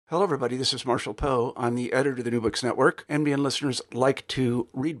Hello, everybody. This is Marshall Poe. I'm the editor of the New Books Network. NBN listeners like to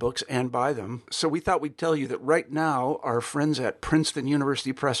read books and buy them. So we thought we'd tell you that right now, our friends at Princeton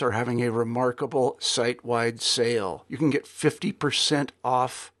University Press are having a remarkable site-wide sale. You can get 50%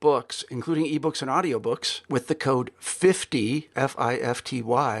 off books, including ebooks and audiobooks, with the code 50,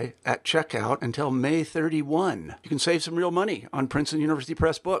 F-I-F-T-Y, at checkout until May 31. You can save some real money on Princeton University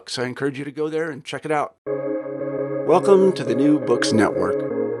Press books. I encourage you to go there and check it out. Welcome to the New Books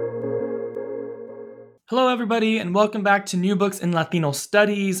Network. Hello, everybody, and welcome back to New Books in Latino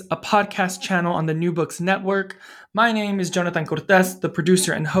Studies, a podcast channel on the New Books Network. My name is Jonathan Cortez, the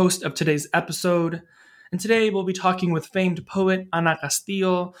producer and host of today's episode. And today we'll be talking with famed poet Ana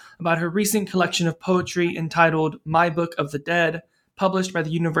Castillo about her recent collection of poetry entitled My Book of the Dead, published by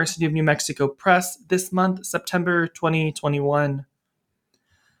the University of New Mexico Press this month, September 2021.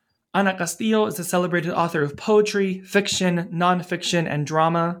 Ana Castillo is a celebrated author of poetry, fiction, nonfiction, and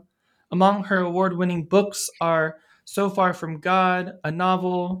drama. Among her award-winning books are So Far From God, a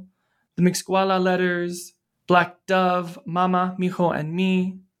novel, The Mixcuala Letters, Black Dove, Mama, Mijo, and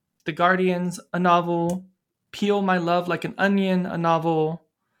Me, The Guardians, a novel, Peel My Love Like an Onion, a novel,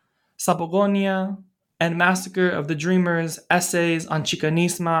 Sabogonia, and Massacre of the Dreamers, Essays on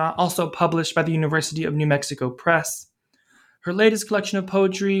Chicanismo, also published by the University of New Mexico Press. Her latest collection of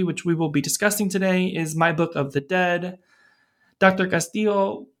poetry, which we will be discussing today, is My Book of the Dead. Dr.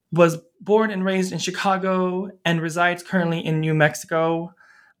 Castillo was born and raised in Chicago and resides currently in New Mexico.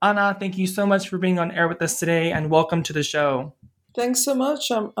 Ana, thank you so much for being on air with us today, and welcome to the show. Thanks so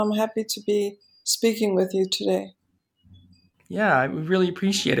much. I'm happy to be speaking with you today. Yeah, I really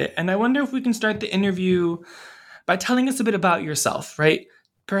appreciate it. And I wonder if we can start the interview by telling us a bit about yourself, right?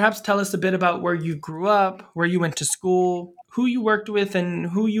 Perhaps tell us a bit about where you grew up, where you went to school, who you worked with,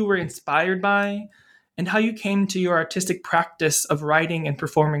 and who you were inspired by, and how you came to your artistic practice of writing and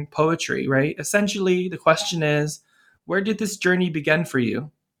performing poetry, right? Essentially, the question is, where did this journey begin for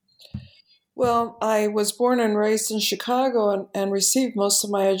you? Well, I was born and raised in Chicago and received most of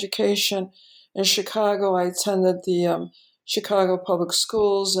my education in Chicago. I attended the Chicago Public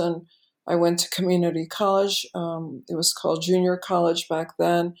Schools, and I went to community college. It was called junior college back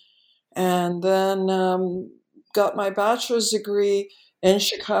then. And then got my bachelor's degree in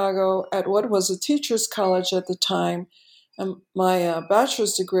Chicago at what was a teacher's college at the time. And my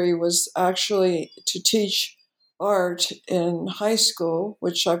bachelor's degree was actually to teach art in high school,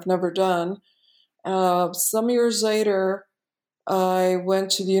 which I've never done. Some years later, I went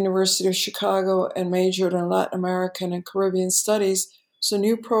to the University of Chicago and majored in Latin American and Caribbean Studies. It's a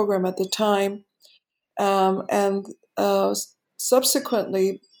new program at the time. And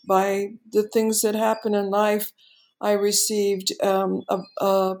subsequently, by the things that happen in life, I received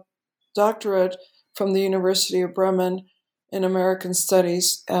a doctorate from the University of Bremen in American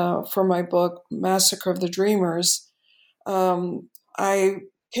Studies for my book, Massacre of the Dreamers. I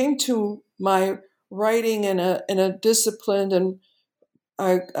came to my writing in a disciplined and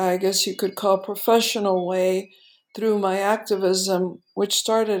I guess you could call professional way through my activism, which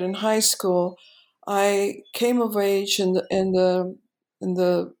started in high school. I came of age in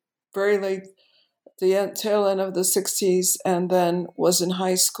the very late the tail end of the 60s, and then was in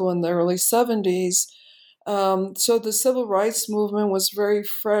high school in the early 70s. So the civil rights movement was very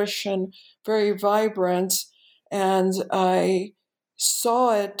fresh and very vibrant, and I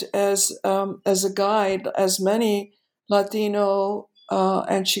saw it as a guide, as many Latino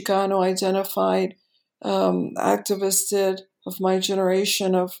and Chicano identified activists did of my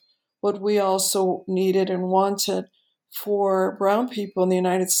generation, of what we also needed and wanted for brown people in the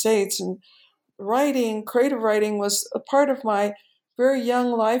United States. And writing, creative writing, was a part of my very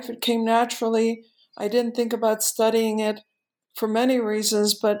young life. It came naturally. I didn't think about studying it for many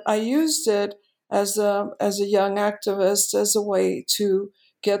reasons, but I used it as a young activist, as a way to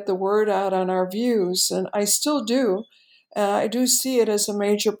get the word out on our views, and I still do. I do see it as a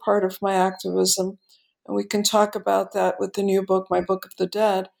major part of my activism, and we can talk about that with the new book, My Book of the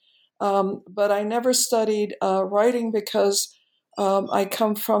Dead. But I never studied writing because I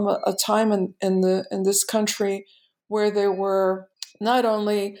come from a time in this country where there were not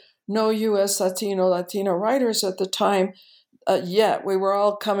only no U.S. Latino writers at the time, yet we were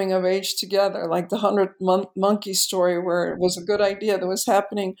all coming of age together, like the 100 Monkey story, where it was a good idea that was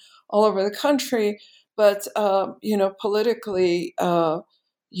happening all over the country, but politically,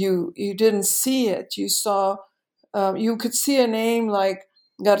 you didn't see it. You saw, you could see a name like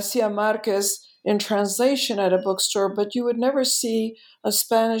Garcia Marquez in translation at a bookstore, but you would never see a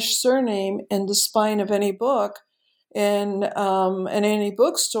Spanish surname in the spine of any book in any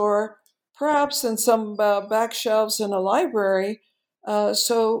bookstore. Perhaps in some back shelves in a library,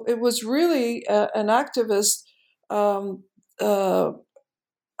 So it was really an activist, um, uh,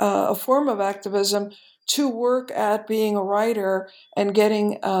 a form of activism to work at being a writer and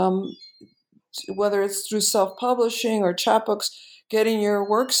getting, whether it's through self-publishing or chapbooks, getting your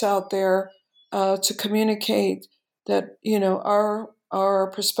works out there to communicate that,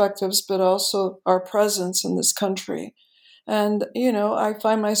 our perspectives, but also our presence in this country. And I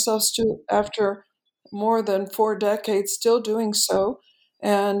find myself still, after more than 4 decades, still doing so,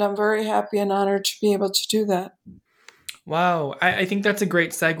 and I'm very happy and honored to be able to do that. Wow, I think that's a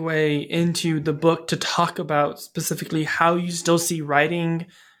great segue into the book to talk about specifically how you still see writing,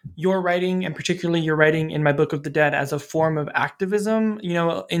 your writing, and particularly your writing in My Book of the Dead as a form of activism.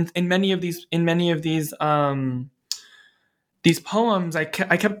 In many of these poems, I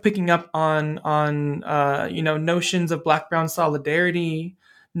kept picking up on notions of Black Brown solidarity,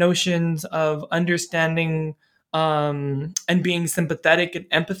 notions of understanding and being sympathetic and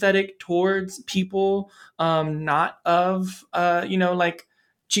empathetic towards people not of like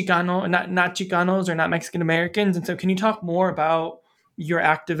Chicano, not Chicanos or not Mexican Americans. And so, can you talk more about your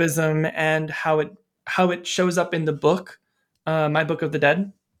activism and how it shows up in the book, My Book of the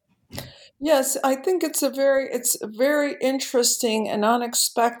Dead? Yes, I think it's a very interesting and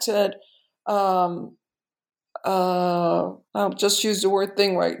unexpected. Um, I'll just use the word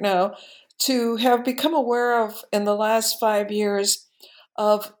thing right now, to have become aware of in the last 5 years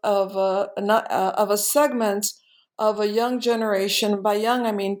of a segment of a young generation. By young,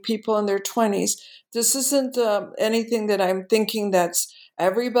 I mean people in their 20s. This isn't anything that I'm thinking that's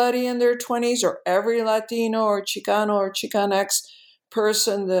everybody in their 20s or every Latino or Chicano or Chicanx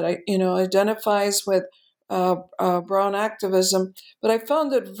person that identifies with brown activism. But I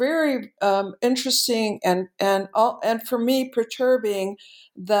found it very interesting and for me perturbing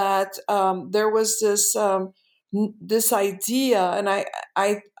that there was this idea, and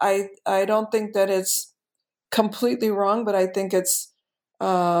I don't think that it's completely wrong, but I think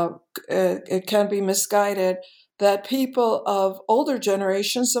uh, it can be misguided, that people of older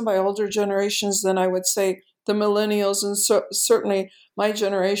generations, and by older generations, then I would say the millennials and certainly my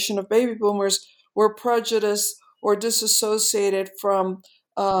generation of baby boomers, were prejudiced or disassociated from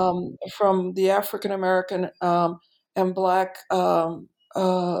the African American and Black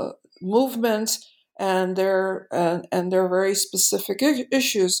movement and their very specific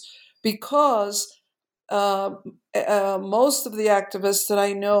issues, because uh, most of the activists that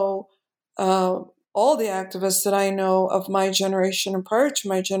I know, uh, all the activists that I know of my generation and prior to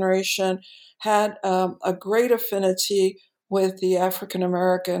my generation, had a great affinity with the African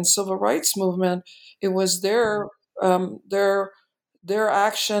American civil rights movement. It was um, their their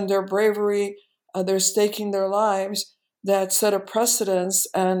action, their bravery, their staking their lives that set a precedence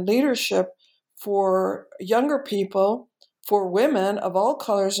and leadership for younger people, for women of all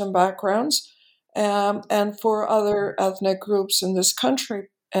colors and backgrounds, and for other ethnic groups in this country,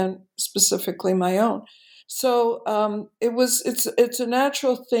 and specifically my own. So it's a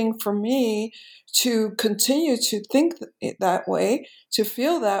natural thing for me to continue to think that way, to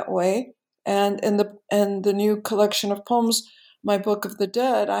feel that way. And in the new collection of poems, My Book of the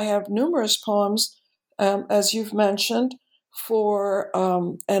Dead, I have numerous poems, as you've mentioned, for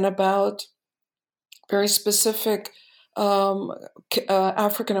and about very specific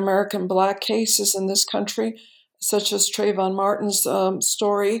African American Black cases in this country, such as Trayvon Martin's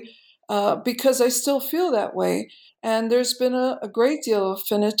story, because I still feel that way. And there's been a great deal of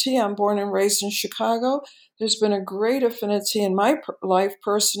affinity. I'm born and raised in Chicago. There's been a great affinity in my life,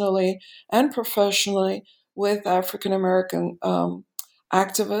 personally and professionally, with African American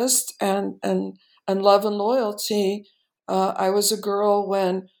activists and love and loyalty. I was a girl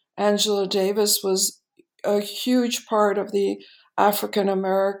when Angela Davis was a huge part of the African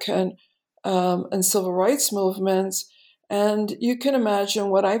American and civil rights movements. And you can imagine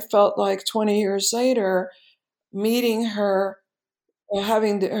what I felt like 20 years later, meeting her,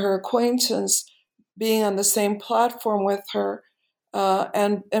 having her acquaintance, being on the same platform with her,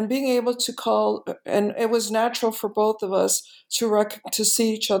 and being able to call. And it was natural for both of us to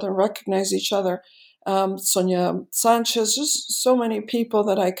see each other, recognize each other. Sonia Sanchez, just so many people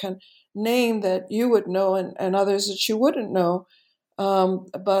that I can name that you would know, and others that you wouldn't know.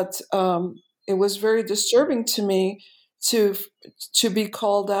 But it was very disturbing to me to to be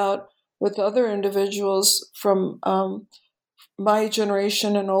called out with other individuals from my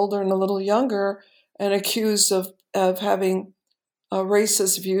generation and older and a little younger, and accused of having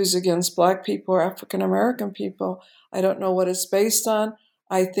racist views against Black people or African American people. I don't know what it's based on.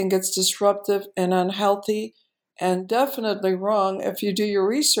 I think it's disruptive and unhealthy and definitely wrong. If you do your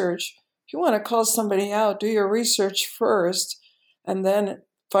research, if you want to call somebody out, do your research first. and then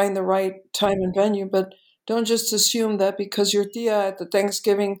find the right time and venue. But don't just assume that because your tia at the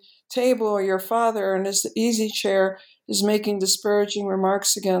Thanksgiving table or your father in his easy chair is making disparaging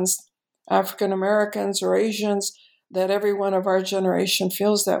remarks against African Americans or Asians, that everyone of our generation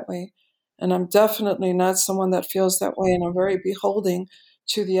feels that way. And I'm definitely not someone that feels that way, and I'm very beholding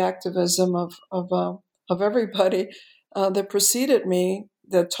to the activism of everybody that preceded me,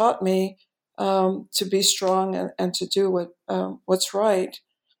 that taught me to be strong and to do what's right.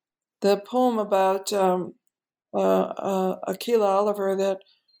 The poem about Akila Oliver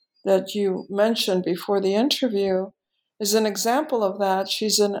that you mentioned before the interview is an example of that. She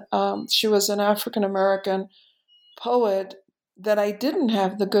was an African American poet that I didn't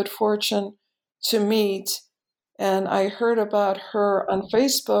have the good fortune to meet, and I heard about her on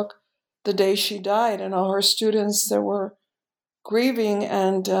Facebook the day she died, and all her students that were grieving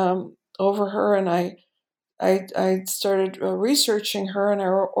and over her, and I started researching her, and I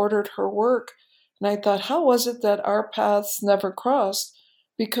ordered her work, and I thought, how was it that our paths never crossed?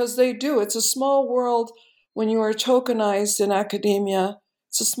 Because they do. It's a small world when you are tokenized in academia.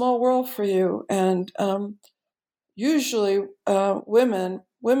 It's a small world for you, and usually women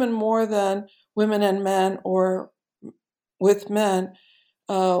more than women and men, or with men,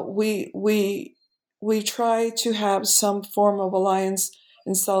 we try to have some form of alliance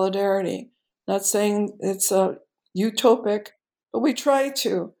and solidarity. Not saying it's utopic, but we try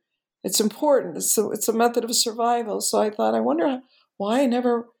to. It's important. It's a method of survival. So I thought, I wonder why I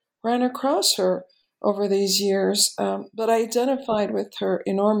never ran across her over these years. But I identified with her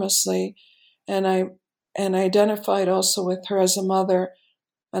enormously, and I identified also with her as a mother,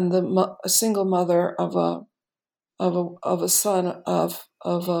 and a single mother of a son of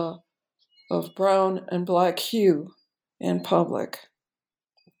brown and black hue in public.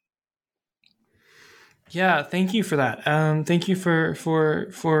 Yeah, thank you for that. Thank you for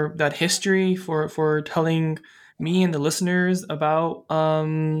that history, for telling me and the listeners about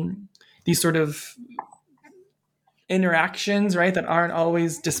these sort of interactions, right, that aren't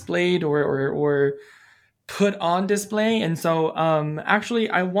always displayed or put on display. And so actually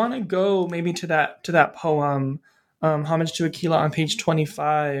I want to go maybe to that poem, Homage to Akila, on page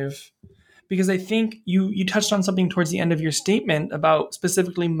 25, because I think you touched on something towards the end of your statement about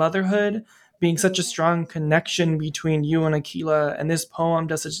specifically motherhood being such a strong connection between you and Akila, and this poem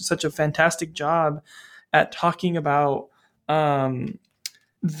does such a fantastic job at talking about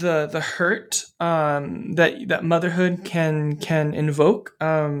the hurt that motherhood can invoke,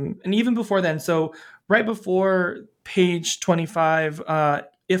 and even before then. So right before page 25,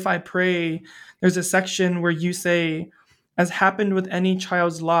 if I pray, there's a section where you say, as happened with any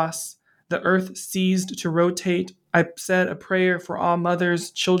child's loss, the earth ceased to rotate. I said a prayer for all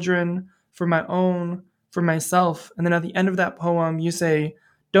mothers, children, for my own, for myself. And then at the end of that poem, you say,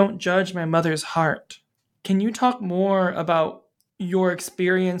 don't judge my mother's heart. Can you talk more about your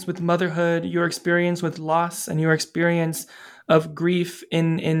experience with motherhood, your experience with loss, and your experience of grief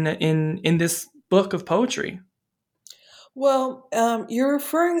in this book of poetry? Well, you're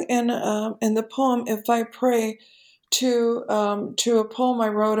referring in the poem "If I Pray" to a poem I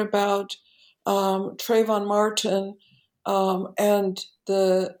wrote about Trayvon Martin, and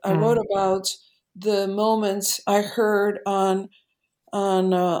I wrote about the moments I heard on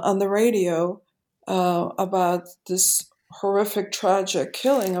the radio about this horrific, tragic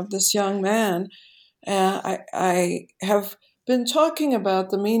killing of this young man. I have been talking about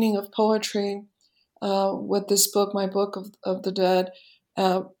the meaning of poetry with this book, my book of the dead,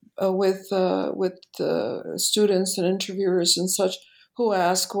 with students and interviewers and such who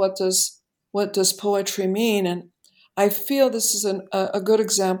ask, what does poetry mean? And I feel this is a good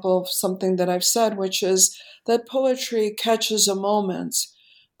example of something that I've said, which is that poetry catches a moment.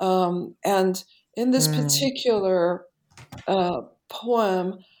 And in this particular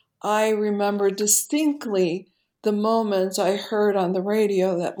poem, I remember distinctly the moment I heard on the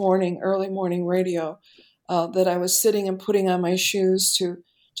radio that morning, early morning radio, that I was sitting and putting on my shoes to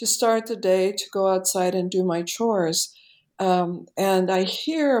start the day, to go outside and do my chores. And I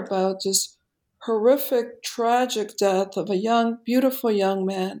hear about this horrific, tragic death of a young, beautiful young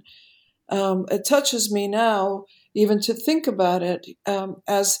man. It touches me now even to think about it,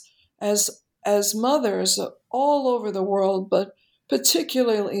 as mothers all over the world, but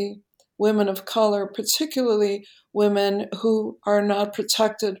particularly women of color, particularly women who are not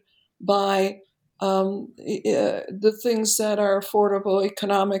protected by the things that are affordable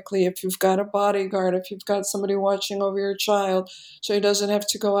economically. If you've got a bodyguard, if you've got somebody watching over your child, so he doesn't have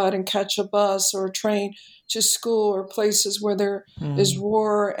to go out and catch a bus or a train to school, or places where there is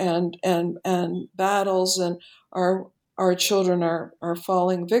war and battles, and our our children are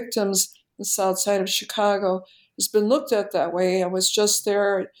falling victims. The south side of Chicago has been looked at that way. I was just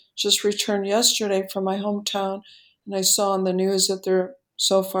there, just returned yesterday from my hometown, and I saw on the news that there,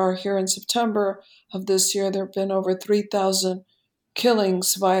 so far here in September of this year, there have been over 3,000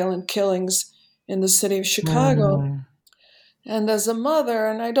 killings, violent killings in the city of Chicago. And as a mother,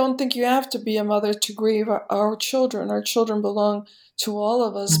 and I don't think you have to be a mother to grieve our children. Our children belong to all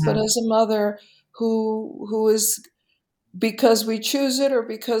of us. But as a mother who is, because we choose it or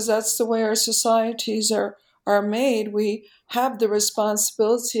because that's the way our societies are made, we have the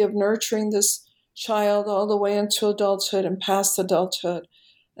responsibility of nurturing this child all the way into adulthood and past adulthood.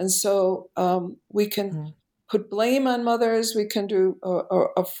 And so we can put blame on mothers. We can do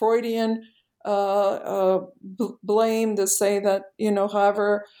a Freudian blame to say that,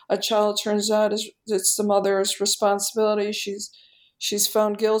 however a child turns out, it's the mother's responsibility. She's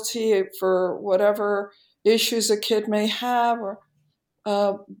found guilty for whatever issues a kid may have, or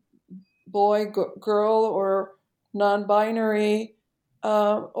boy, girl, or non-binary,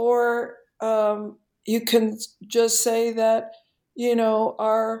 or you can just say that,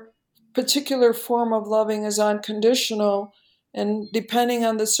 our particular form of loving is unconditional, and depending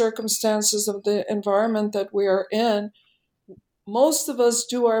on the circumstances of the environment that we are in, most of us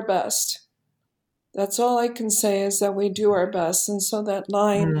do our best. That's all I can say, is that we do our best. And so that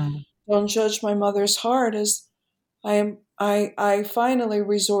line, "Don't judge my mother's heart," is I finally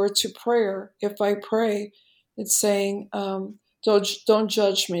resort to prayer. If I pray, it's saying, don't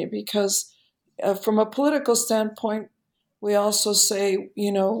judge me, because from a political standpoint, we also say,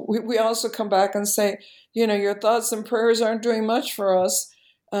 we also come back and say, your thoughts and prayers aren't doing much for us.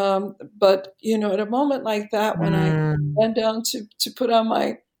 But, at a moment like that, when I went down to put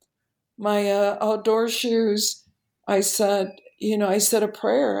on my outdoor shoes, I said a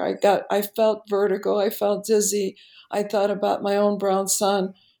prayer. I felt vertigo. I felt dizzy. I thought about my own brown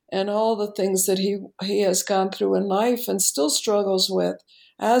son and all the things that he has gone through in life and still struggles with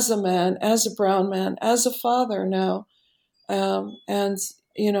as a man, as a brown man, as a father now.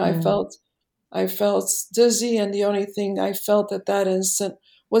 I felt dizzy, and the only thing I felt at that instant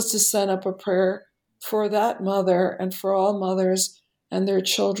was to send up a prayer for that mother and for all mothers and their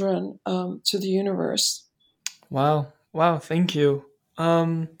children to the universe. Wow, thank you.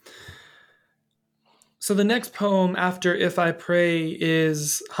 So the next poem after If I Pray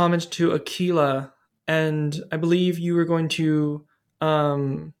is Homage to Aquila, and I believe you were going to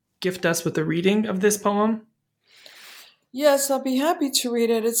gift us with a reading of this poem. Yes, I'll be happy to read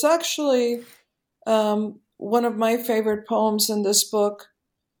it. It's actually one of my favorite poems in this book,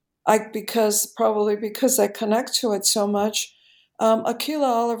 because I connect to it so much. Aquila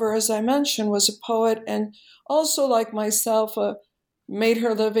Oliver, as I mentioned, was a poet, and also, like myself, made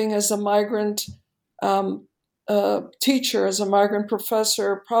her living as a migrant teacher, as a migrant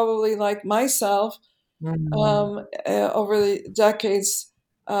professor, probably like myself, over the decades,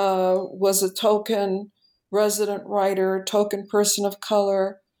 was a token resident writer, token person of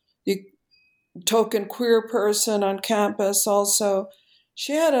color, token queer person on campus also.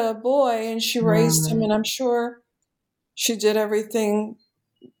 She had a boy and she raised him, and I'm sure she did everything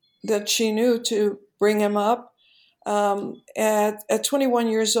that she knew to bring him up. At 21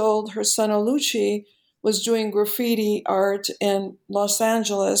 years old, her son Oluchi was doing graffiti art in Los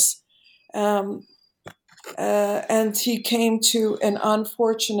Angeles, and he came to an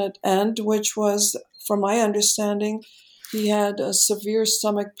unfortunate end, which was, from my understanding, he had a severe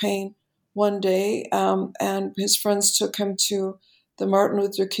stomach pain one day, and his friends took him to the Martin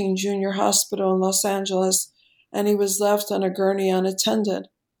Luther King Jr. Hospital in Los Angeles, and he was left on a gurney unattended,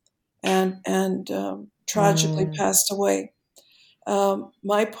 and tragically passed away.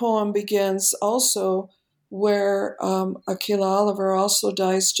 My poem begins also where Aquila Oliver also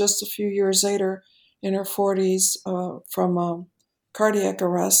dies just a few years later in her 40s from cardiac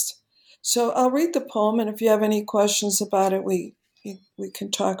arrest. So I'll read the poem, and if you have any questions about it, we can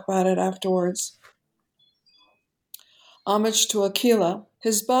talk about it afterwards. Homage to Aquila.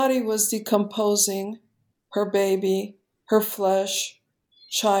 His body was decomposing, her baby, her flesh,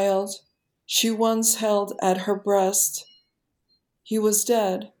 child, she once held at her breast. He was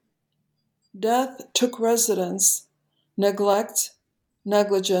dead. Death took residence, neglect,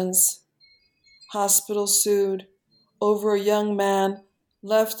 negligence. Hospital sued over a young man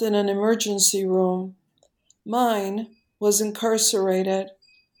left in an emergency room. Mine was incarcerated.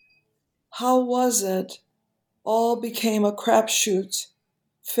 How was it? All became a crapshoot.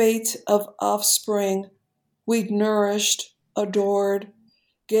 Fate of offspring we'd nourished, adored,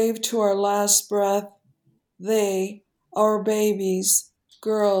 gave to our last breath. They, our babies,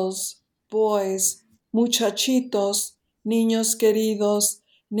 girls, boys, muchachitos, niños queridos,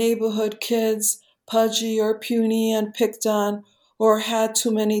 neighborhood kids, pudgy or puny and picked on, or had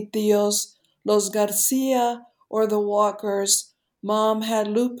too many tios, los Garcia or the Walkers. Mom had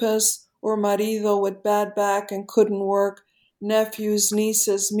lupus, or marido with bad back and couldn't work, nephews,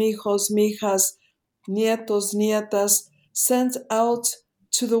 nieces, mijos, mijas, nietos, nietas, sent out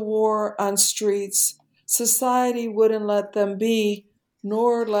to the war on streets. Society wouldn't let them be,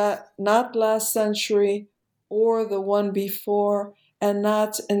 not last century or the one before, and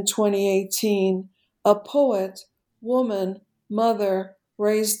not in 2018. A poet, woman, mother,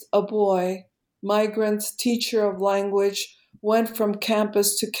 raised a boy. Migrant teacher of language, went from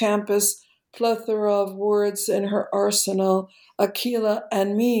campus to campus, plethora of words in her arsenal. Aquila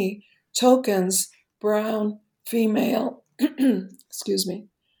and me, tokens, brown, female, excuse me,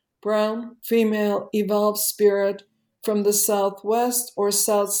 brown, female, evolved spirit from the southwest or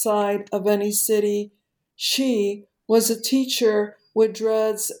south side of any city. She was a teacher with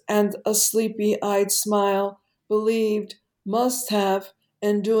dreads and a sleepy-eyed smile, believed, must have,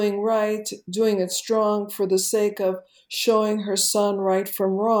 in doing right, doing it strong for the sake of showing her son right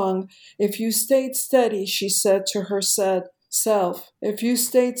from wrong. If you stayed steady, she said to herself. If you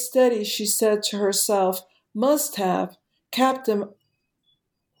stayed steady, she said to herself, must have, captain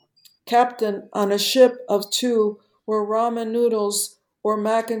on a ship of two, where ramen noodles or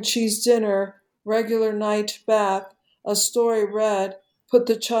mac and cheese dinner, regular night bath, a story read, put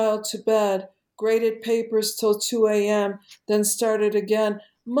the child to bed, graded papers till 2 a.m., then started again.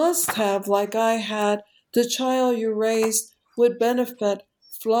 Must have, like I had, the child you raised would benefit,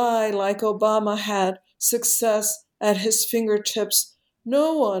 fly like Obama had, success at his fingertips.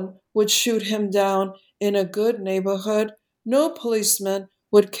 No one would shoot him down in a good neighborhood. No policeman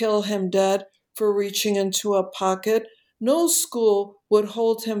would kill him dead for reaching into a pocket. No school would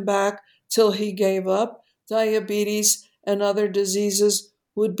hold him back till he gave up. Diabetes and other diseases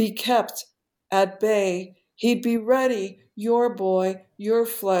would be kept at bay. He'd be ready, your boy, your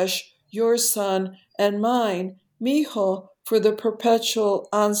flesh, your son, and mine, mijo, for the perpetual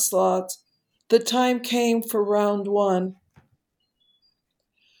onslaught. The time came for round one.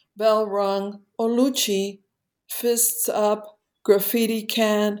 Bell rung. Olucci, fists up, graffiti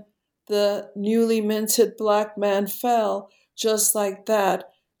can. The newly minted black man fell, just like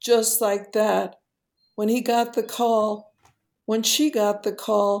that, just like that. When she got the call,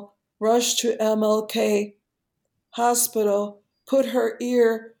 rushed to MLK Hospital, put her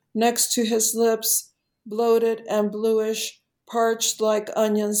ear next to his lips, bloated and bluish, parched like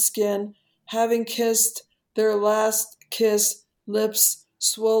onion skin, having kissed their last kiss, lips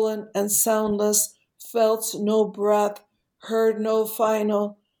swollen and soundless, felt no breath, heard no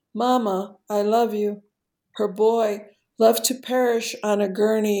final, Mama, I love you. Her boy, left to perish on a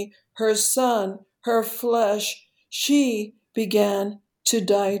gurney, her son, her flesh, she began to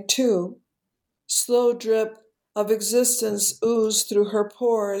die too. Slow drip of existence oozed through her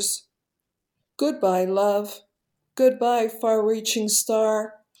pores. Goodbye, love. Goodbye, far-reaching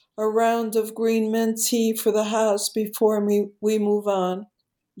star. A round of green mint tea for the house before we move on.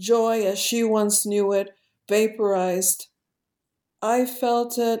 Joy, as she once knew it, vaporized. I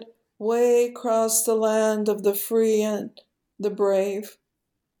felt it way across the land of the free and the brave,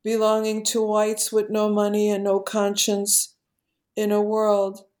 belonging to whites with no money and no conscience, in a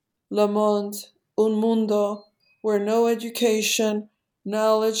world, le monde, un mundo, where no education,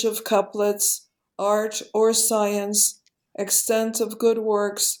 knowledge of couplets, art or science, extent of good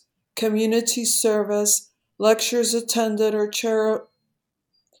works, community service, lectures attended or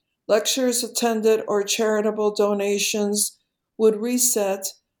charitable donations would reset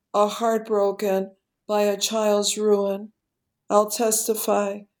a heart broken by a child's ruin. I'll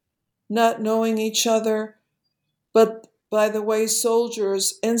testify, not knowing each other, but by the way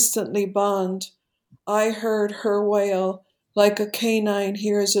soldiers instantly bond, I heard her wail like a canine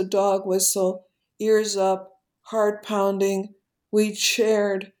hears a dog whistle, ears up, heart pounding. We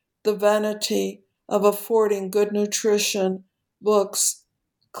shared the vanity of affording good nutrition, books,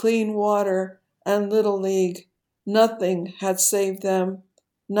 clean water, and Little League. Nothing had saved them.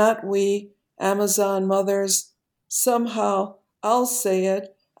 Not we, Amazon mothers. Somehow, I'll say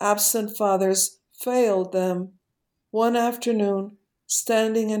it, absent fathers failed them. One afternoon,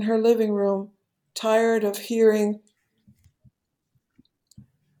 standing in her living room, tired of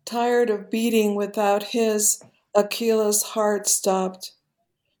beating without his, Aquila's heart stopped.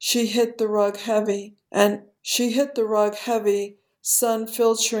 She hit the rug heavy, sun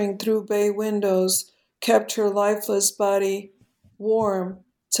filtering through bay windows, kept her lifeless body warm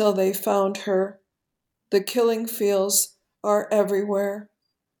till they found her. The killing fields are everywhere.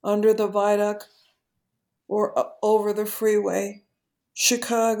 Under the viaduct or over the freeway.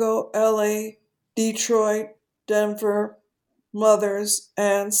 Chicago, LA, Detroit, Denver, mothers,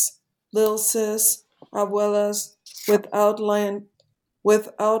 aunts, little sis, abuelas, with outlined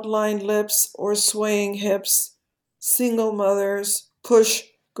lips or swaying hips, single mothers push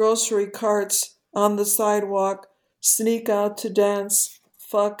grocery carts on the sidewalk, sneak out to dance,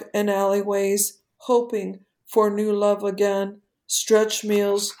 fuck in alleyways, hoping for new love again, stretch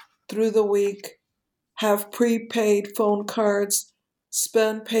meals through the week, have prepaid phone cards,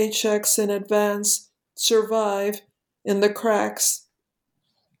 spend paychecks in advance, survive in the cracks.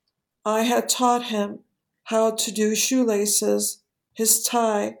 I had taught him how to do shoelaces, his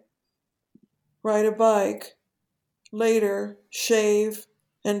tie, ride a bike, later shave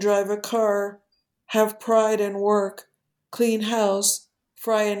and drive a car, have pride in work, clean house,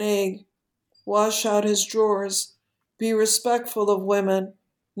 fry an egg, wash out his drawers, be respectful of women,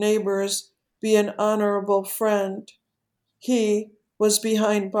 neighbors, be an honorable friend. He was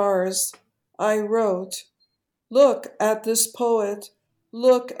behind bars. I wrote, "Look at this poet.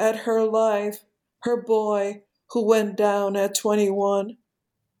 Look at her life, her boy who went down at 21.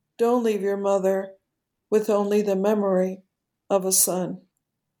 Don't leave your mother with only the memory of a son."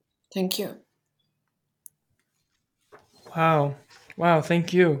 Thank you. Wow. Wow.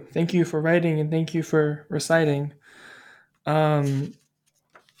 Thank you. Thank you for writing and thank you for reciting.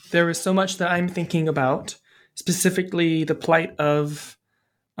 There is so much that I'm thinking about, specifically the plight of,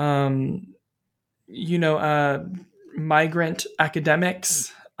 migrant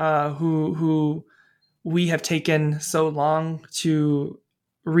academics who we have taken so long to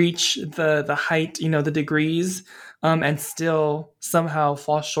reach the height, the degrees, and still somehow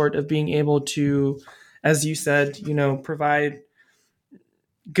fall short of being able to, as you said, provide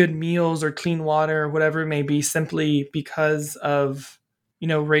good meals or clean water or whatever it may be, simply because of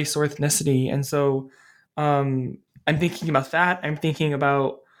race or ethnicity. And so I'm thinking about that. I'm thinking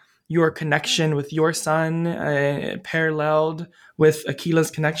about your connection with your son, paralleled with Akila's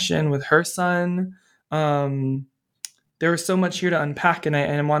connection with her son. There is so much here to unpack, and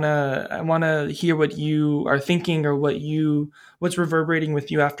I wanna hear what you are thinking, or what's reverberating with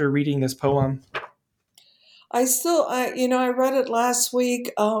you after reading this poem. I read it last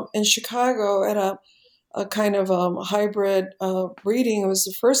week in Chicago at a kind of hybrid reading. It was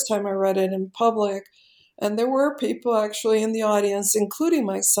the first time I read it in public. And there were people actually in the audience, including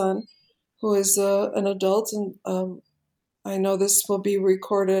my son, who is an adult. And I know this will be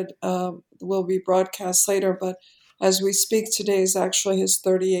recorded, will be broadcast later, but as we speak, today is actually his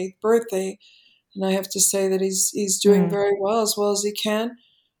 38th birthday. And I have to say that he's doing very well as he can.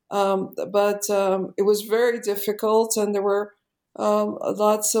 But it was very difficult, and there were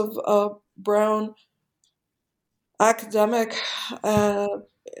lots of brown academic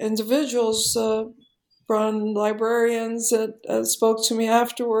individuals, brown librarians that spoke to me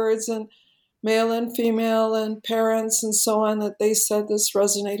afterwards, and male and female, and parents and so on, that they said this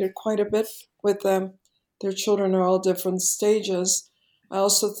resonated quite a bit with them. Their children are all different stages. I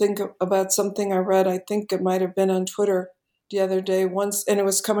also think about something I read, I think it might have been on Twitter the other day, once, and it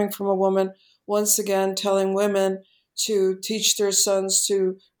was coming from a woman, once again telling women to teach their sons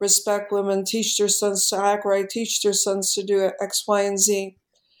to respect women, teach their sons to act right, teach their sons to do X, Y, and Z.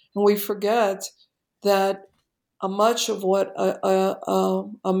 And we forget that much of what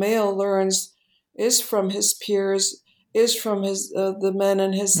a male learns is from his peers, is from the men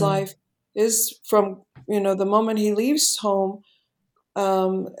in his life, is from the moment he leaves home.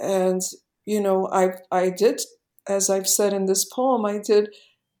 And I did, as I've said in this poem, I did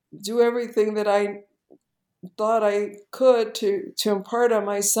do everything that I thought I could to impart on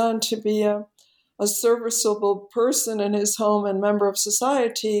my son to be a serviceable person in his home and member of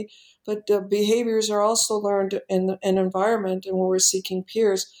society. But the behaviors are also learned in an environment and when we're seeking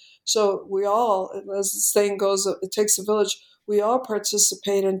peers. So we all, as the saying goes, it takes a village. We all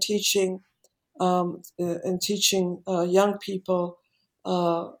participate in teaching young people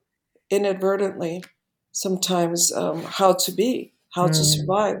inadvertently sometimes how to be, how to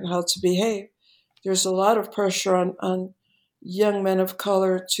survive, how to behave. There's a lot of pressure on young men of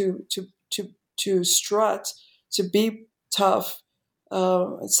color to strut, to be tough.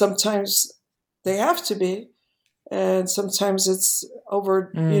 Sometimes they have to be, and sometimes it's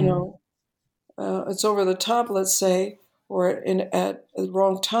over. It's over the top, let's say, or at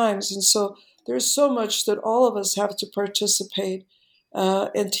wrong times. And so there's so much that all of us have to participate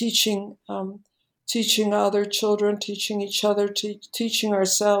in teaching other children, teaching each other, teaching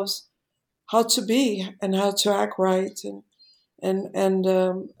ourselves how to be and how to act right, and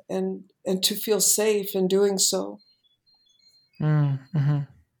to feel safe in doing so. Mm-hmm.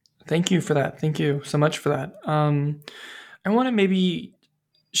 Thank you for that. Thank you so much for that. I want to maybe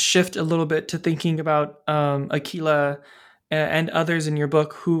shift a little bit to thinking about Akila and others in your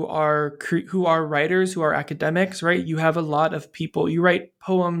book who are writers, who are academics, right? You have a lot of people. You write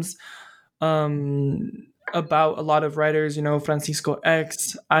poems about a lot of writers. You know, Francisco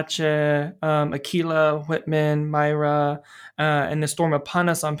X, Ache, Akila, Whitman, Myra, and The Storm Upon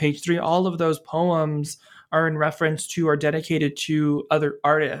Us on page 3. All of those poems are in reference to or dedicated to other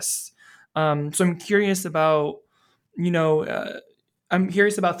artists. So I'm curious about, you know, I'm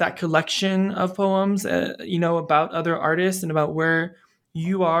curious about that collection of poems, you know, about other artists and about where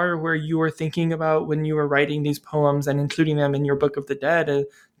you are, where you were thinking about when you were writing these poems and including them in your Book of the Dead.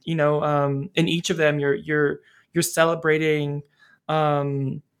 You know, in each of them, you're celebrating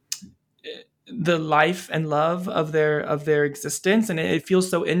um, the life and love of their existence, and it feels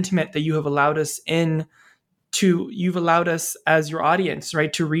so intimate that you have allowed us in to you've allowed us as your audience,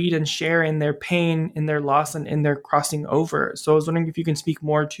 right, to read and share in their pain, in their loss, and in their crossing over. So I was wondering if you can speak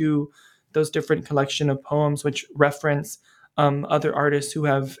more to those different collection of poems which reference other artists who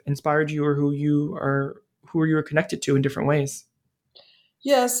have inspired you or who you are connected to in different ways.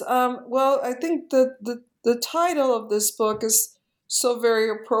 Yes. Well, I think the title of this book is so very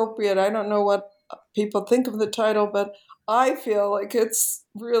appropriate. I don't know what people think of the title, but I feel like it's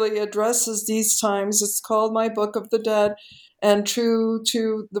really addresses these times. It's called My Book of the Dead, and true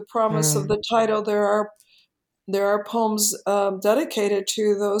to the promise of Mm, the title, there are poems dedicated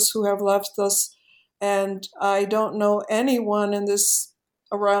to those who have left us. And I don't know anyone in this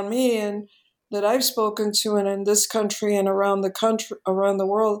around me and that I've spoken to, and in this country and around the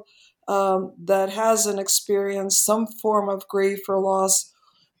world, that hasn't experienced some form of grief or loss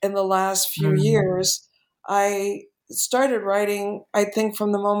in the last few mm, years. I started writing, I think,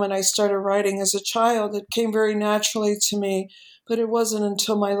 from the moment I started writing as a child. It came very naturally to me, but it wasn't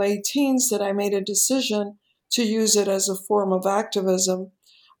until my late teens that I made a decision to use it as a form of activism.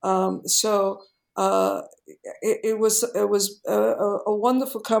 So it was a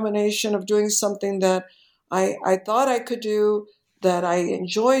wonderful combination of doing something that I thought I could do, that I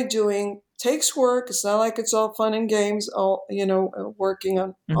enjoy doing. Takes work. It's not like it's all fun and games. All working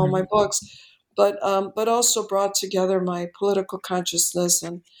on all my mhm, books, but also brought together my political consciousness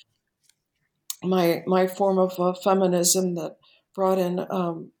and my form of feminism that brought in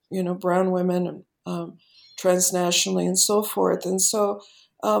brown women and transnationally and so forth. And so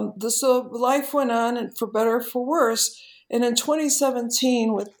so life went on, and for better or for worse. And in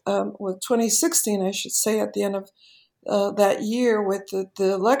 2017, with 2016, I should say, at the end of that year with the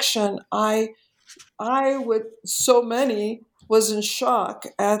election, I with so many was in shock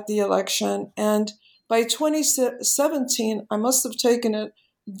at the election. And by 2017, I must have taken it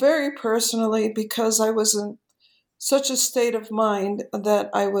very personally because I was in such a state of mind that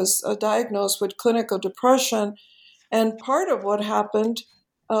I was diagnosed with clinical depression. And part of what happened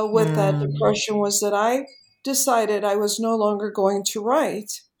with that mm, depression was that I decided I was no longer going to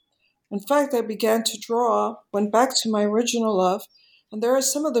write. In fact, I began to draw, went back to my original love, and there are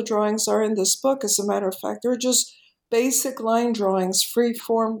some of the drawings are in this book, as a matter of fact. They're just basic line drawings, free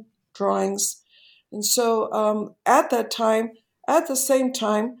form drawings. And so at the same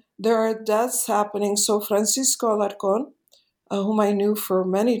time, there are deaths happening. So Francisco Alarcón, whom I knew for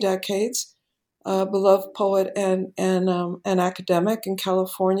many decades, beloved poet and academic in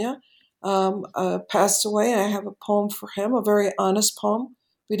California, passed away. I have a poem for him, a very honest poem.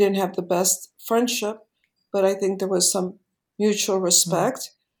 We didn't have the best friendship, but I think there was some mutual mm,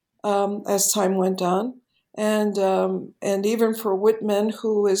 respect as time went on. And even for Whitman,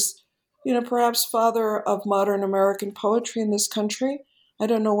 who is, perhaps father of modern American poetry in this country. I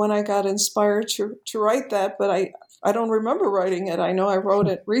don't know when I got inspired to write that, but I don't remember writing it. I know I wrote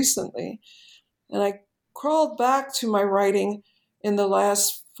it recently. And I crawled back to my writing in the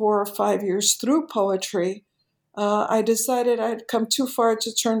last 4 or 5 years through poetry. I decided I'd come too far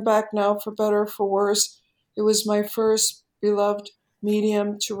to turn back now, for better or for worse. It was my first beloved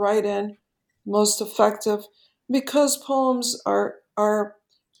medium to write in, most effective, because poems are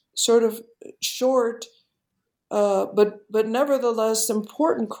sort of short, but nevertheless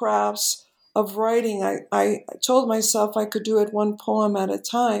important crafts of writing. I told myself I could do it one poem at a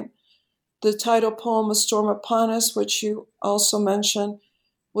time. The title poem, A Storm Upon Us, which you also mentioned,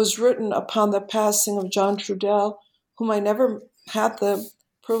 was written upon the passing of John Trudell, whom I never had the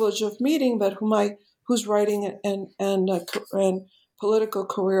privilege of meeting, but whose writing and political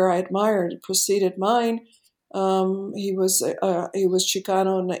career I admired. It preceded mine. He was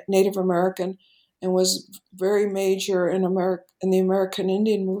Chicano, Native American, and was very major in the American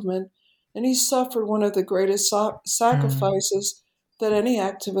Indian movement. And he suffered one of the greatest mm, sacrifices that any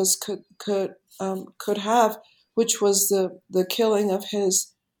activist could have, which was the killing of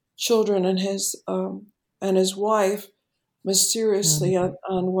his children and his wife mysteriously on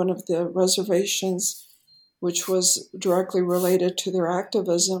one of the reservations, which was directly related to their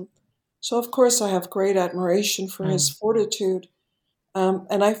activism. So, of course, I have great admiration for his fortitude.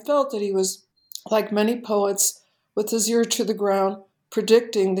 And I felt that he was, like many poets, with his ear to the ground,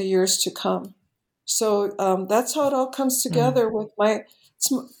 predicting the years to come. So that's how it all comes together with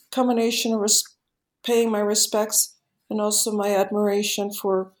it's a combination of paying my respects and also my admiration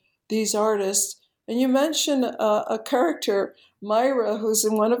for these artists. And you mentioned a character, Myra, who's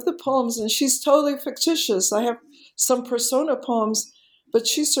in one of the poems, and she's totally fictitious. I have some persona poems, but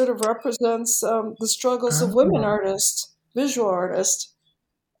she sort of represents the struggles of women artists, visual artists.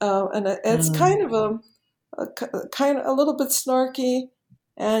 And it's kind of a little bit snarky,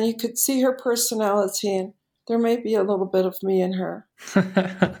 and you could see her personality, and there may be a little bit of me in her.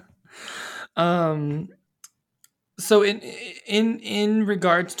 So in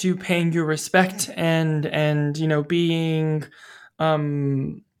regards to paying your respect and being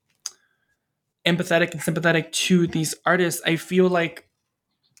empathetic and sympathetic to these artists, I feel like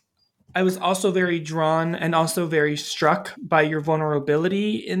I was also very drawn and also very struck by your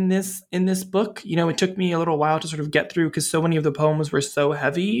vulnerability in this book. It took me a little while to sort of get through because so many of the poems were so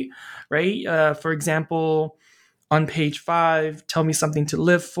heavy, right? For example, on page 5, "Tell Me Something to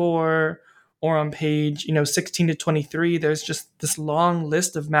Live For," or on page 16 to 23, there's just this long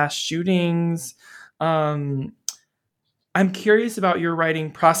list of mass shootings. I'm curious about your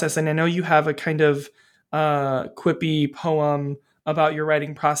writing process, and I know you have a kind of quippy poem about your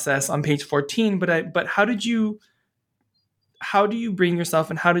writing process on page 14, but how do you bring yourself,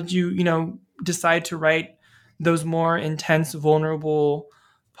 and how did you decide to write those more intense, vulnerable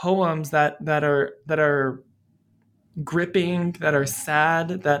poems that are gripping, that are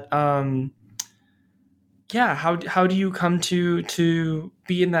sad, that how do you come to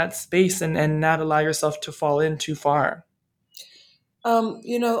be in that space and not allow yourself to fall in too far?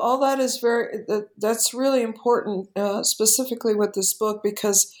 All that is that's really important, specifically with this book,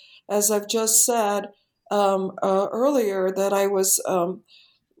 because as I've just said earlier, that I was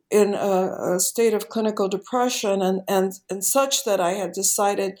in a state of clinical depression and such that I had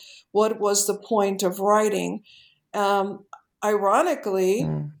decided what was the point of writing. Ironically,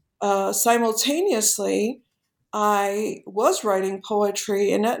 simultaneously, I was writing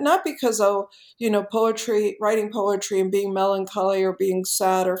poetry, and not because writing poetry and being melancholy or being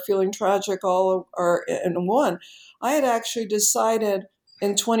sad or feeling tragic all are in one. I had actually decided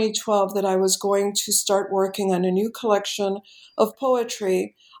in 2012 that I was going to start working on a new collection of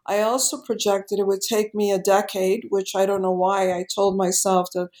poetry. I also projected it would take me a decade, which I don't know why I told myself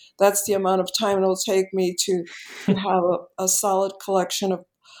that that's the amount of time it'll take me to have a solid collection of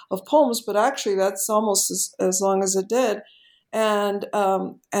poems, but actually that's almost as long as it did. And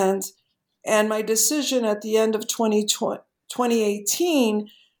my decision at the end of 2018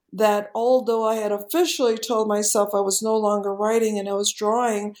 that although I had officially told myself I was no longer writing and I was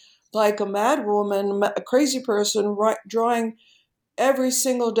drawing like a mad woman, a crazy person, drawing every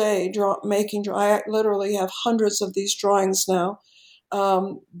single day, I literally have hundreds of these drawings now,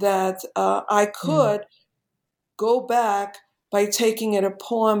 that I could go back by taking it a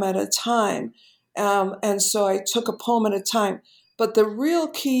poem at a time. And so I took a poem at a time. But the real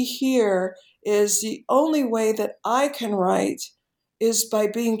key here is the only way that I can write is by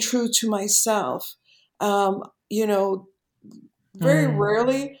being true to myself. Very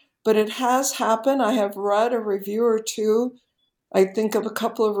rarely, but it has happened. I have read a review or two. I think of a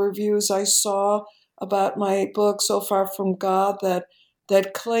couple of reviews I saw about my book, So Far From God, that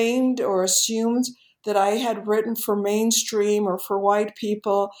claimed or assumed that I had written for mainstream or for white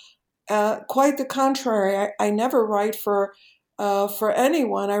people. Quite the contrary. I never write for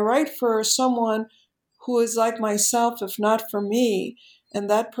anyone. I write for someone who is like myself, if not for me. And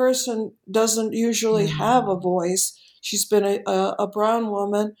that person doesn't usually have a voice. She's been a brown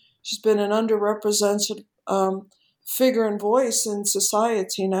woman. She's been an underrepresented figure and voice in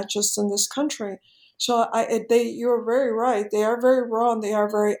society, not just in this country. So you're very right. They are very raw and they are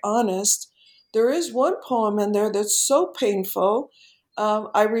very honest. There is one poem in there that's so painful.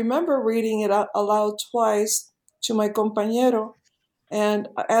 I remember reading it aloud twice to my compañero. And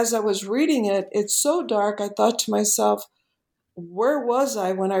as I was reading it, it's so dark, I thought to myself, where was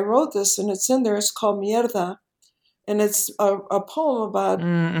I when I wrote this? And it's in there. It's called Mierda. And it's a poem about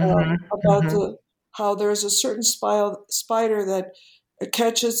how there's a certain spider that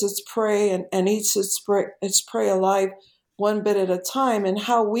catches its prey and eats its prey alive one bit at a time, and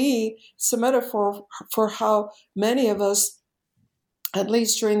how it's a metaphor for how many of us at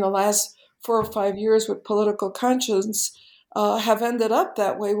least during the last 4 or 5 years with political conscience, have ended up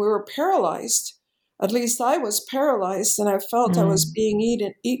that way. We were paralyzed. At least I was paralyzed, and I felt I was being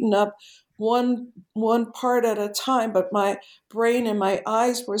eaten up one part at a time, but my brain and my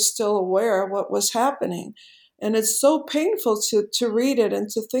eyes were still aware of what was happening. And it's so painful to read it and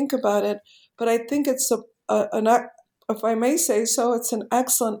to think about it. But I think it's if I may say so, it's an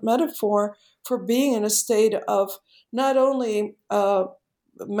excellent metaphor for being in a state of not only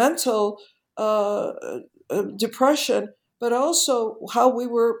mental depression, but also how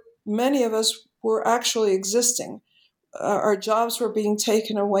many of us were actually existing. Our jobs were being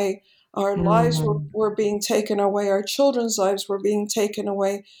taken away. Our lives were being taken away. Our children's lives were being taken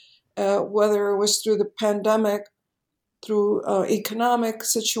away, whether it was through the pandemic, through economic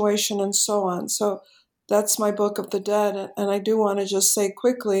situation, and so on. So that's my Book of the Dead. And I do want to just say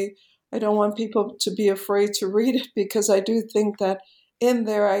quickly, I don't want people to be afraid to read it, because I do think that in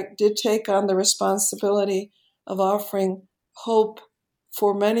there I did take on the responsibility of offering hope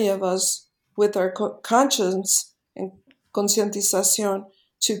for many of us with our conscience and conscientización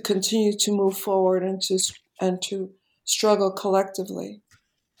to continue to move forward and to struggle collectively.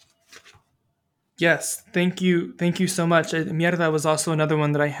 Yes, thank you so much. Mierda was also another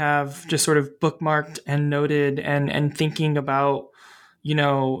one that I have just sort of bookmarked and noted, and thinking about,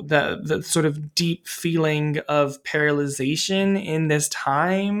 the sort of deep feeling of paralyzation in this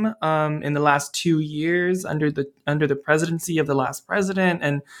time, in the last 2 years under the presidency of the last president.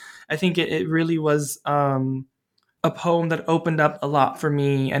 And I think it really was a poem that opened up a lot for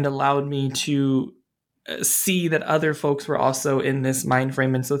me and allowed me to see that other folks were also in this mind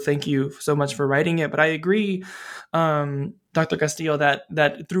frame. And so thank you so much for writing it. But I agree, Dr. Castillo,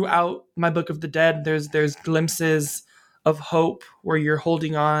 that throughout my Book of the Dead, there's glimpses of hope where you're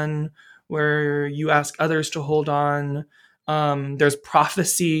holding on, where you ask others to hold on. There's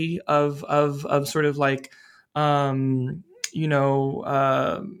prophecy of sort of like,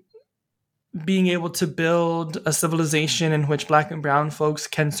 being able to build a civilization in which Black and Brown folks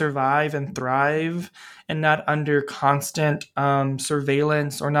can survive and thrive, and not under constant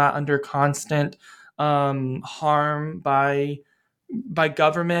surveillance, or not under constant harm by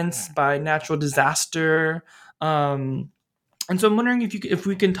governments, by natural disaster. And so I'm wondering if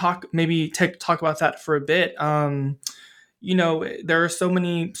we can talk about that for a bit. There are so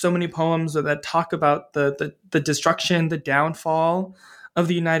many poems that talk about the destruction, the downfall of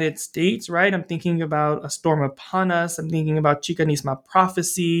the United States, right? I'm thinking about A Storm Upon Us. I'm thinking about Chicanisma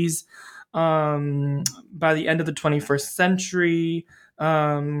prophecies. By the end of the 21st century,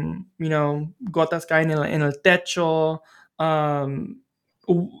 Gotas Caen en el Techo,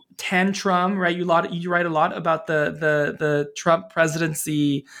 Tantrum, right? You write a lot about the Trump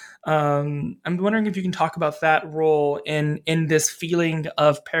presidency. I'm wondering if you can talk about that role in this feeling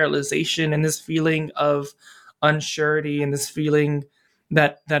of paralyzation, and this feeling of unsurety, and this feeling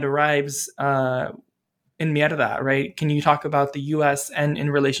that arrives in Mierda, right? Can you talk about the U.S. and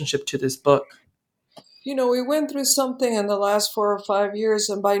in relationship to this book? We went through something in the last 4 or 5 years,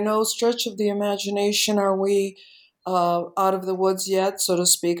 and by no stretch of the imagination are we out of the woods yet, so to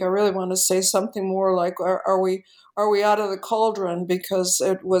speak. I really want to say something more like, are we out of the cauldron? Because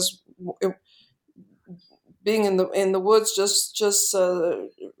being in the woods just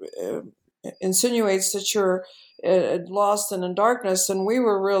insinuates that you're lost and in darkness, and we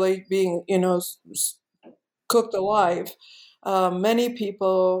were really being, cooked alive. Many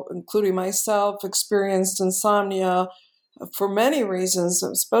people, including myself, experienced insomnia for many reasons,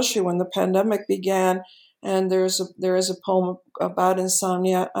 especially when the pandemic began. And there is a poem about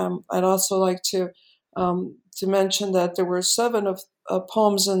insomnia. I'd also like to mention that there were 7 of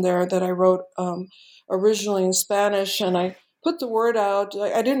poems in there that I wrote originally in Spanish, and I put the word out.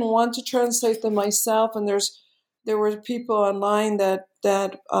 I didn't want to translate them myself, and there were people online that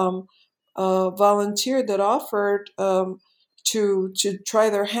volunteered, that offered to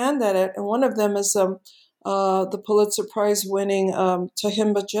try their hand at it. And one of them is the Pulitzer Prize winning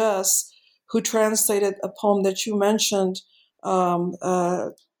Tahimba Jess, who translated a poem that you mentioned,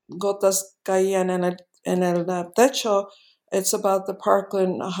 Gotas Caían en el Techo. It's about the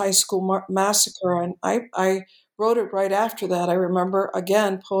Parkland High School massacre, and I wrote it right after that. I remember,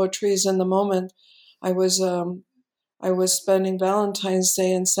 again, poetry is in the moment. I was spending Valentine's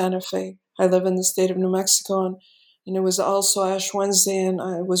Day in Santa Fe. I live in the state of New Mexico, and it was also Ash Wednesday, and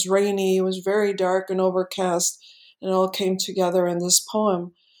it was rainy. It was very dark and overcast, and it all came together in this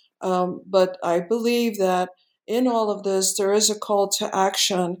poem. But I believe that in all of this, there is a call to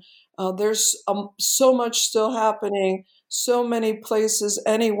action. There's so much still happening, so many places.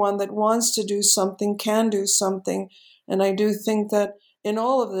 Anyone that wants to do something can do something. And I do think that in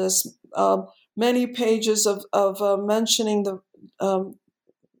all of this, many pages of mentioning the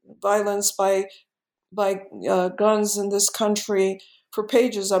violence by guns in this country for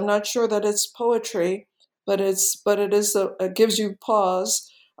pages. I'm not sure that it's poetry, but it gives you pause.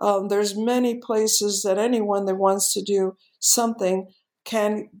 There's many places that anyone that wants to do something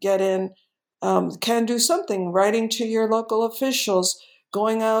can get in, can do something. Writing to your local officials,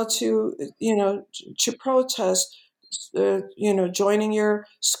 going out to to protest, joining your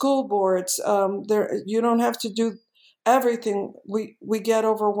school boards. You don't have to do everything. We get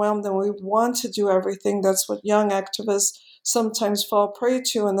overwhelmed and we want to do everything. That's what young activists sometimes fall prey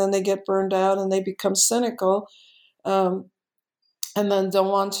to, and then they get burned out and they become cynical, and then don't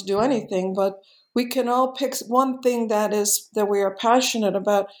want to do anything. But we can all pick one thing that we are passionate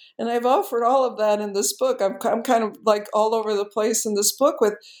about, and I've offered all of that in this book. I'm kind of like all over the place in this book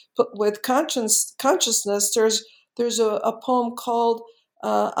with consciousness. There's a poem called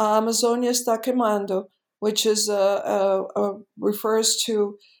A Amazônia está queimando, which is refers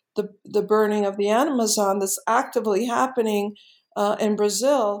to the burning of the Amazon that's actively happening in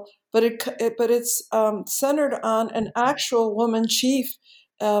Brazil, but it's centered on an actual woman chief,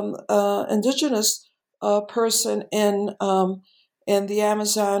 indigenous person in the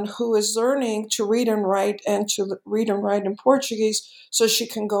Amazon, who is learning to read and write in Portuguese, so she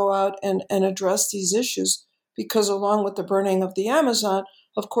can go out and address these issues. Because along with the burning of the Amazon,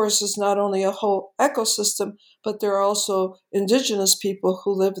 of course, is not only a whole ecosystem, but there are also indigenous people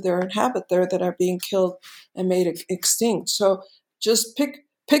who live there, inhabit there, that are being killed and made extinct. So just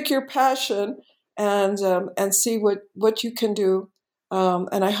pick your passion and see what you can do.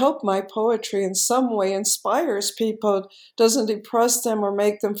 And I hope my poetry in some way inspires people, doesn't depress them or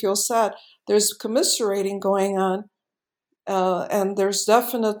make them feel sad. There's commiserating going on, and there's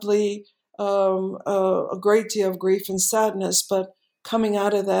definitely a great deal of grief and sadness, but coming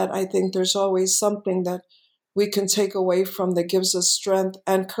out of that, I think there's always something that we can take away from that gives us strength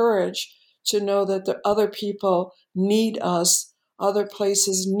and courage to know that the other people need us, other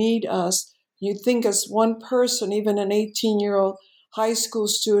places need us. You think as one person, even an 18-year-old high school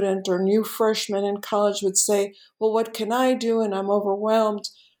student or new freshman in college would say, well, what can I do? And I'm overwhelmed,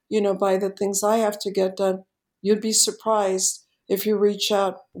 by the things I have to get done. You'd be surprised if you reach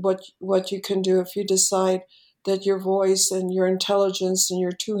out what you can do, if you decide that your voice and your intelligence and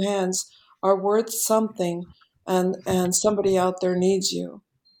your two hands are worth something, and somebody out there needs you.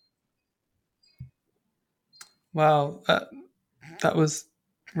 Wow, that was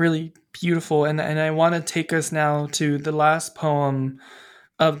really beautiful, and I want to take us now to the last poem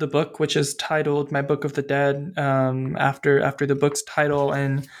of the book, which is titled "My Book of the Dead," after the book's title.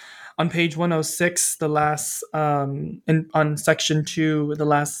 And on page 106, the last on section 2, the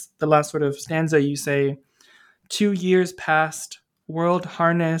last sort of stanza, you say, 2 years passed, world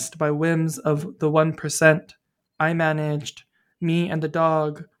harnessed by whims of the 1%. I managed, me and the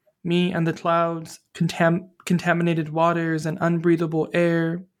dog, me and the clouds, contaminated waters and unbreathable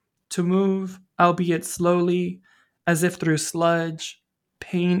air, to move, albeit slowly, as if through sludge,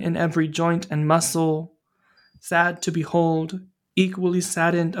 pain in every joint and muscle, sad to behold, equally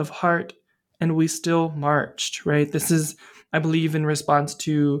saddened of heart, and we still marched, right? This is, I believe, in response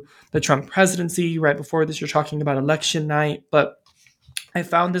to the Trump presidency. Right before this, you're talking about election night. But I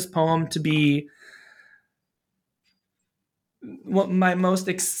found this poem to be my most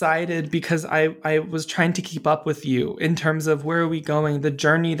excited, because I was trying to keep up with you in terms of where are we going, the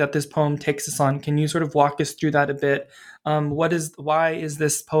journey that this poem takes us on. Can you sort of walk us through that a bit? Why is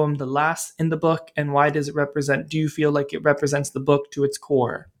this poem the last in the book, and why does it represent? Do you feel like it represents the book to its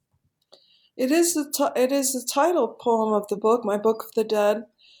core? It is the title poem of the book, My Book of the Dead.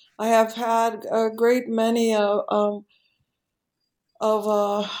 I have had a great many of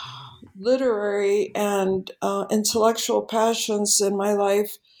literary and intellectual passions in my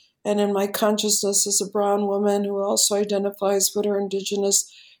life and in my consciousness as a brown woman who also identifies with her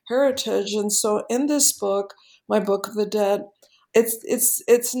indigenous heritage. And so in this book, My Book of the Dead,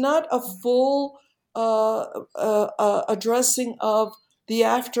 it's not a full addressing of the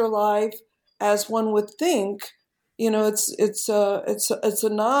afterlife as one would think. It's a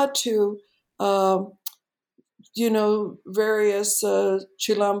nod to various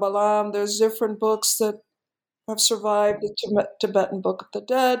Chilam Balam. There's different books that have survived, the Tibetan Book of the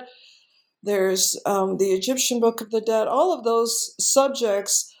Dead. There's the Egyptian Book of the Dead. All of those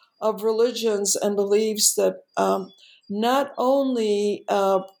subjects of religions and beliefs that not only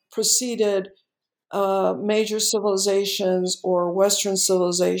preceded major civilizations or Western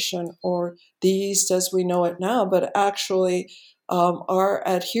civilization or the East as we know it now, but actually are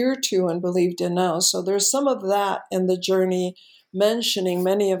adhered to and believed in now. So there's some of that in the journey, mentioning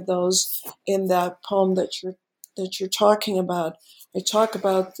many of those in that poem that you're talking about. I talk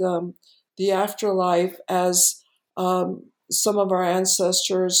about the afterlife as some of our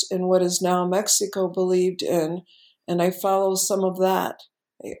ancestors in what is now Mexico believed in, and I follow some of that.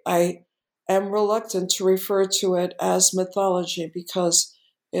 I am reluctant to refer to it as mythology because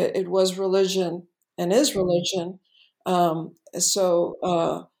it was religion and is religion. I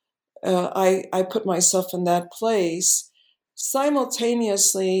put myself in that place.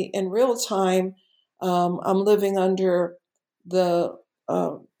 Simultaneously, in real time, I'm living under the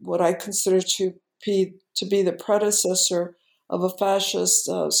what I consider to be the predecessor of a fascist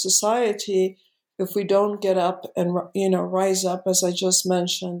society. If we don't get up and rise up, as I just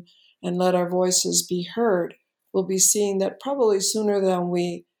mentioned, and let our voices be heard, we'll be seeing that probably sooner than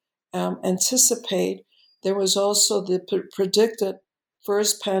we anticipate. There was also the predicted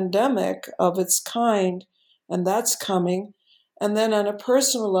first pandemic of its kind, and that's coming. And then on a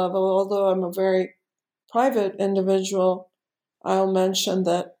personal level, although I'm a very private individual, I'll mention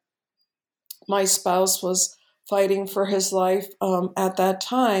that my spouse was fighting for his life at that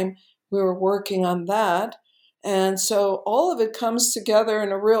time. We were working on that. And so all of it comes together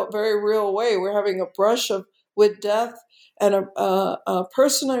in a very real way. We're having a brush with death, and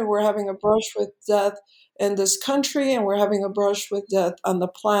personally, we're having a brush with death in this country, and we're having a brush with death on the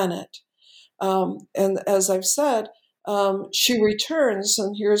planet. And as I've said, she returns,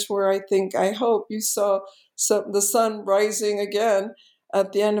 and here's where I hope you saw the sun rising again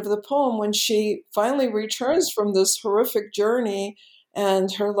at the end of the poem when she finally returns from this horrific journey,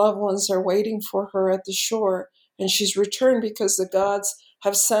 and her loved ones are waiting for her at the shore. And she's returned because the gods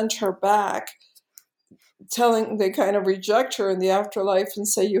have sent her back, they kind of reject her in the afterlife and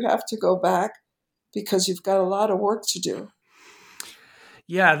say, you have to go back because you've got a lot of work to do.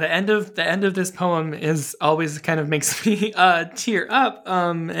 Yeah, the end of this poem is always kind of makes me tear up.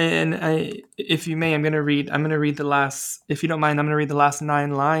 And if you may, I'm gonna read the last. If you don't mind, I'm gonna read the last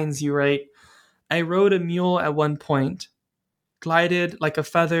 9 lines. You write, "I rode a mule at one point, glided like a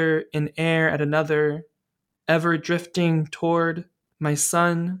feather in air at another, ever drifting toward my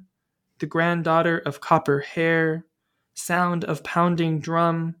son, the granddaughter of copper hair, sound of pounding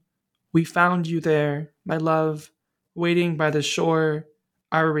drum. We found you there, my love, waiting by the shore,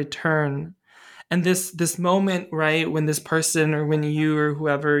 our return." And this moment, right, when this person or when you or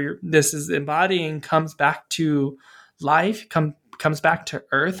whoever this is embodying comes back to life, comes back to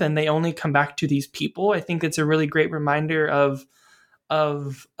earth, and they only come back to these people, I think it's a really great reminder of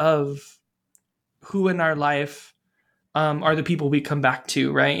who in our life are the people we come back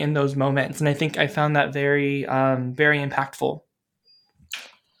to, right, in those moments. And I think I found that very very impactful.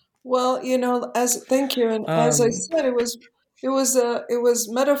 Well, thank you. And as I said, it was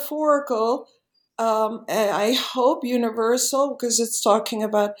metaphorical, and I hope universal, because it's talking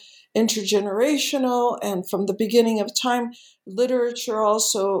about intergenerational, and from the beginning of time, literature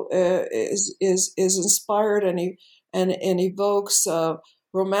also is inspired and evokes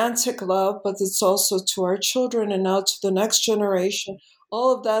romantic love, but it's also to our children and now to the next generation.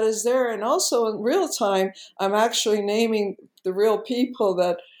 All of that is there, and also in real time, I'm actually naming the real people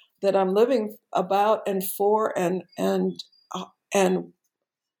that I'm living about and for, and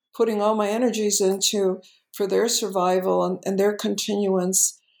putting all my energies into for their survival and their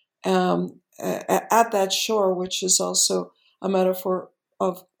continuance at that shore, which is also a metaphor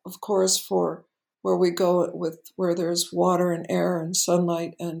of course, for where we go where there's water and air and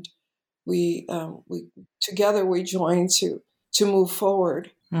sunlight, and we together we join to move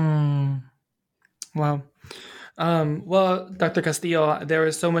forward. Wow. Well, Dr. Castillo, there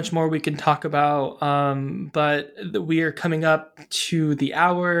is so much more we can talk about, but we are coming up to the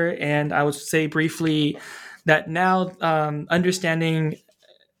hour, and I would say briefly that now understanding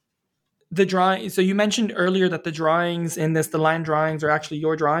the drawing. So you mentioned earlier that the drawings in this, the line drawings, are actually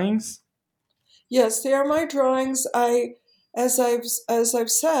your drawings? Yes, they are my drawings. As I've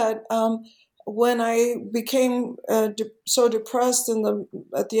said, when I became so depressed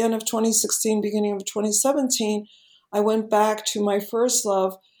at the end of 2016, beginning of 2017, I went back to my first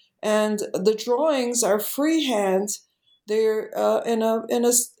love, and the drawings are freehand. They're in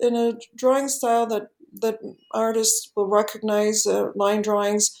a drawing style that artists will recognize. Line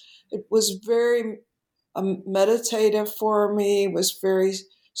drawings. It was very meditative for me. It was very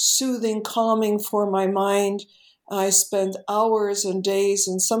soothing, calming for my mind. I spent hours and days,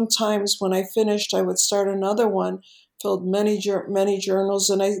 and sometimes when I finished, I would start another one, filled many journals,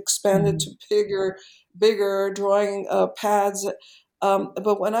 and I expanded to bigger drawing pads.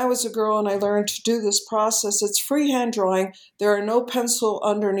 But when I was a girl and I learned to do this process, it's freehand drawing. There are no pencil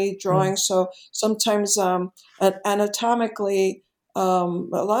underneath drawing. So sometimes anatomically, a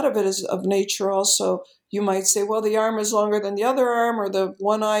lot of it is of nature also. You might say, well, the arm is longer than the other arm, or the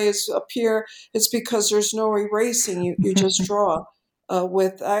one eye is up here. It's because there's no erasing. You just draw.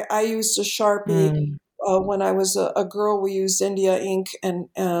 I used a Sharpie. When I was a girl, we used India ink, and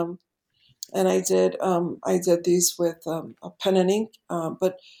I did these with a pen and ink.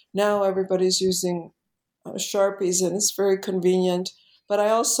 But now everybody's using Sharpies, and it's very convenient. But I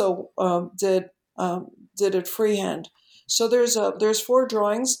also did it freehand. So there's 4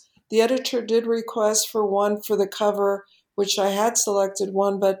 drawings. The editor did request for one for the cover, which I had selected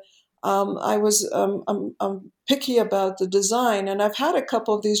one, but I was I'm picky about the design, and I've had a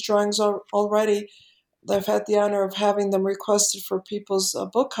couple of these drawings already. I've had the honor of having them requested for people's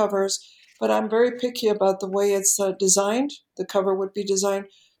book covers, but I'm very picky about the way it's designed. The cover would be designed,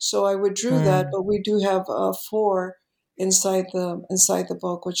 so I withdrew that. But we do have 4 inside the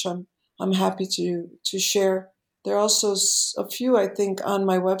book, which I'm happy to share. There are also a few, I think, on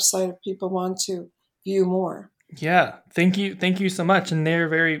my website if people want to view more. Yeah, thank you so much. And they're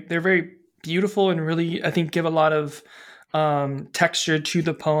very beautiful and really, I think, give a lot of texture to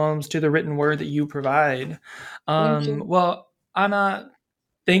the poems, to the written word that you provide. Thank you. Well, Anna,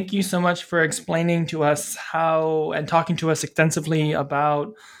 thank you so much for explaining to us how and talking to us extensively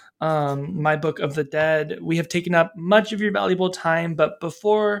about my Book of the Dead. We have taken up much of your valuable time, but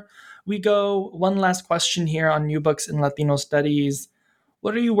before we go, one last question here on New Books in Latino Studies.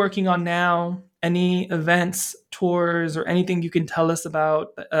 What are you working on now? Any events, tours, or anything you can tell us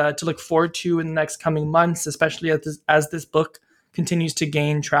about to look forward to in the next coming months, especially as this book continues to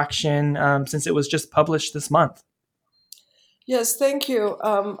gain traction since it was just published this month? Yes, thank you.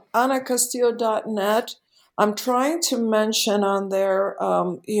 AnnaCastillo.net. I'm trying to mention on there,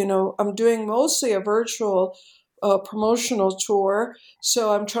 I'm doing mostly a virtual promotional tour.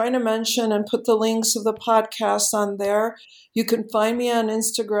 So I'm trying to mention and put the links of the podcast on there. You can find me on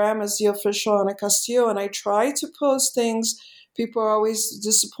Instagram as the official Anna Castillo, and I try to post things. People are always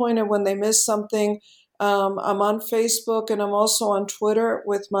disappointed when they miss something. I'm on Facebook, and I'm also on Twitter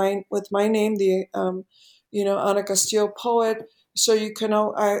with my name, the Anna Castillo Poet. So you can,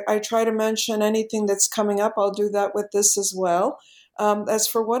 I try to mention anything that's coming up. I'll do that with this as well. As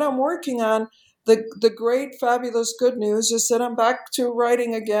for what I'm working on, the great, fabulous, good news is that I'm back to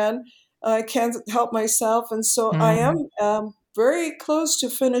writing again. I can't help myself, and so I am very close to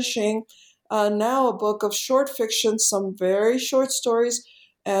finishing now a book of short fiction, some very short stories,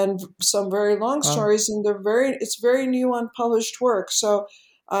 and some very long stories, and it's very new, unpublished work. So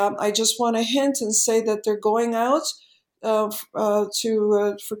I just want to hint and say that they're going out for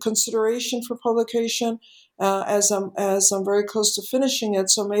consideration for publication as I'm very close to finishing it.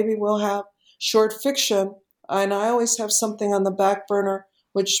 So maybe we'll have short fiction, and I always have something on the back burner,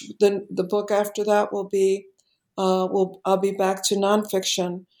 which then the book after that will be I'll be back to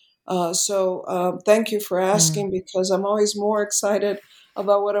nonfiction. So thank you for asking, because I'm always more excited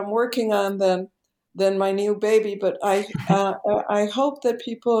about what I'm working on than my new baby. But I hope that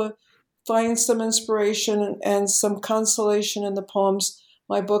people find some inspiration and some consolation in the poems,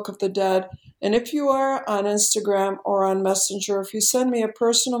 my Book of the Dead. And if you are on Instagram or on Messenger, if you send me a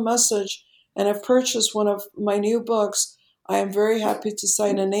personal message and have purchased one of my new books, I am very happy to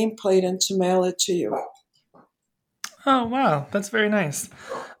sign a nameplate and to mail it to you. Oh, wow. That's very nice.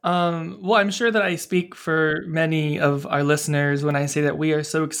 Well, I'm sure that I speak for many of our listeners when I say that we are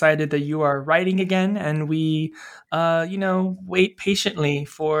so excited that you are writing again, and we, wait patiently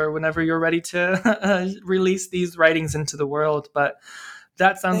for whenever you're ready to release these writings into the world. But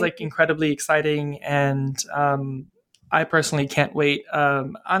that sounds like incredibly exciting, and I personally can't wait.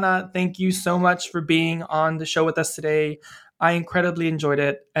 Anna, thank you so much for being on the show with us today. I incredibly enjoyed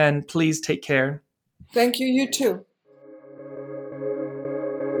it, and please take care. Thank you. You too.